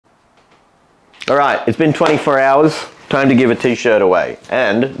All right, it's been 24 hours. Time to give a t-shirt away.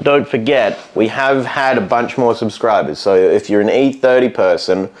 And don't forget, we have had a bunch more subscribers. So if you're an E30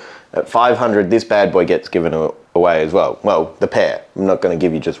 person, at 500, this bad boy gets given away as well. Well, the pair. I'm not going to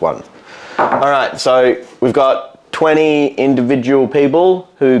give you just one. All right, so we've got 20 individual people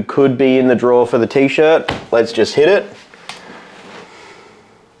who could be in the draw for the t-shirt. Let's just hit it.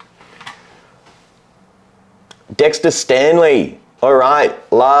 Dexter Stanley. All right,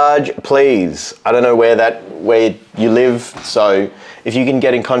 large please. I don't know where you live, so if you can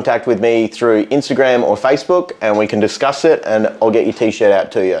get in contact with me through Instagram or Facebook and we can discuss it, and I'll get your t-shirt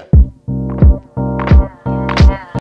out to you.